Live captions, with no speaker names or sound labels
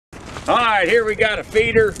All right, here we got a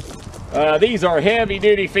feeder. These are heavy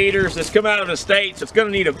duty feeders that's come out of the States. It's gonna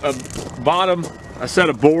need a set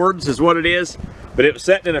of boards is what it is, but it was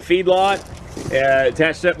sitting in a feedlot,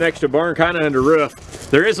 attached up next to a barn, kind of under roof.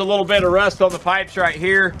 There is a little bit of rust on the pipes right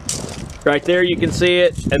here. Right there you can see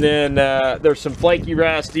it, and then there's some flaky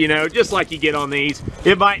rust, you know, just like you get on these.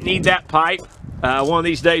 It might need that pipe one of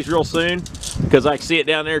these days real soon, because I can see it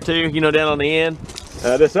down there too, you know, down on the end.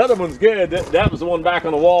 This other one's good. That was the one back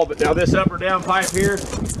on the wall, but now this up or down pipe here,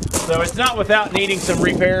 so it's not without needing some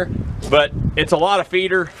repair, but it's a lot of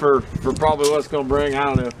feeder for probably what it's going to bring. I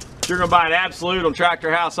don't know. You're going to buy an Absolute on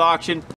Tractor House Auction.